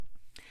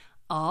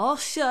All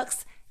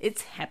shucks.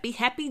 It's happy,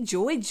 happy,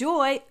 joy,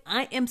 joy.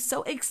 I am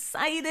so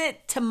excited.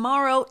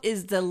 Tomorrow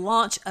is the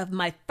launch of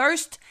my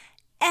first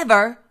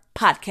ever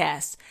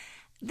podcast.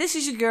 This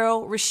is your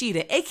girl,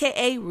 Rashida,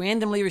 aka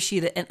Randomly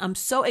Rashida, and I'm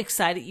so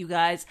excited, you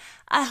guys.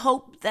 I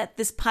hope that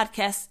this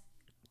podcast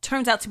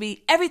turns out to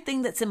be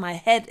everything that's in my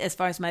head as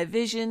far as my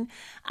vision.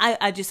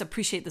 I just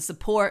appreciate the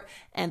support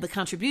and the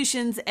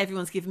contributions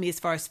everyone's given me as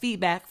far as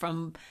feedback,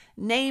 from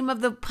name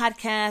of the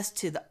podcast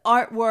to the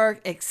artwork,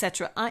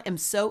 etc. I am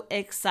so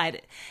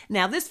excited.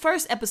 Now, this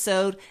first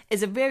episode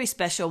is a very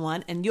special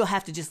one, and you'll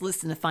have to just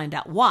listen to find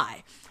out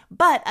why.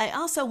 But I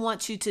also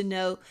want you to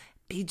know,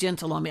 be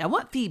gentle on me. I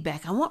want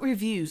feedback. I want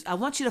reviews. I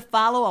want you to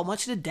follow. I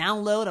want you to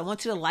download. I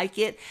want you to like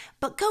it.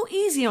 But go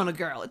easy on a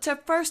girl. It's her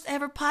first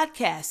ever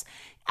podcast.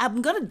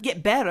 I'm going to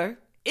get better.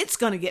 It's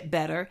going to get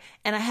better.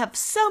 And I have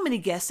so many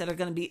guests that are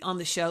going to be on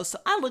the show. So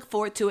I look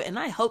forward to it. And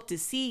I hope to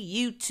see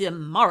you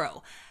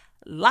tomorrow.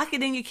 Lock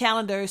it in your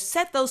calendar.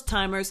 Set those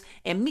timers.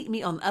 And meet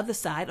me on the other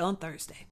side on Thursday.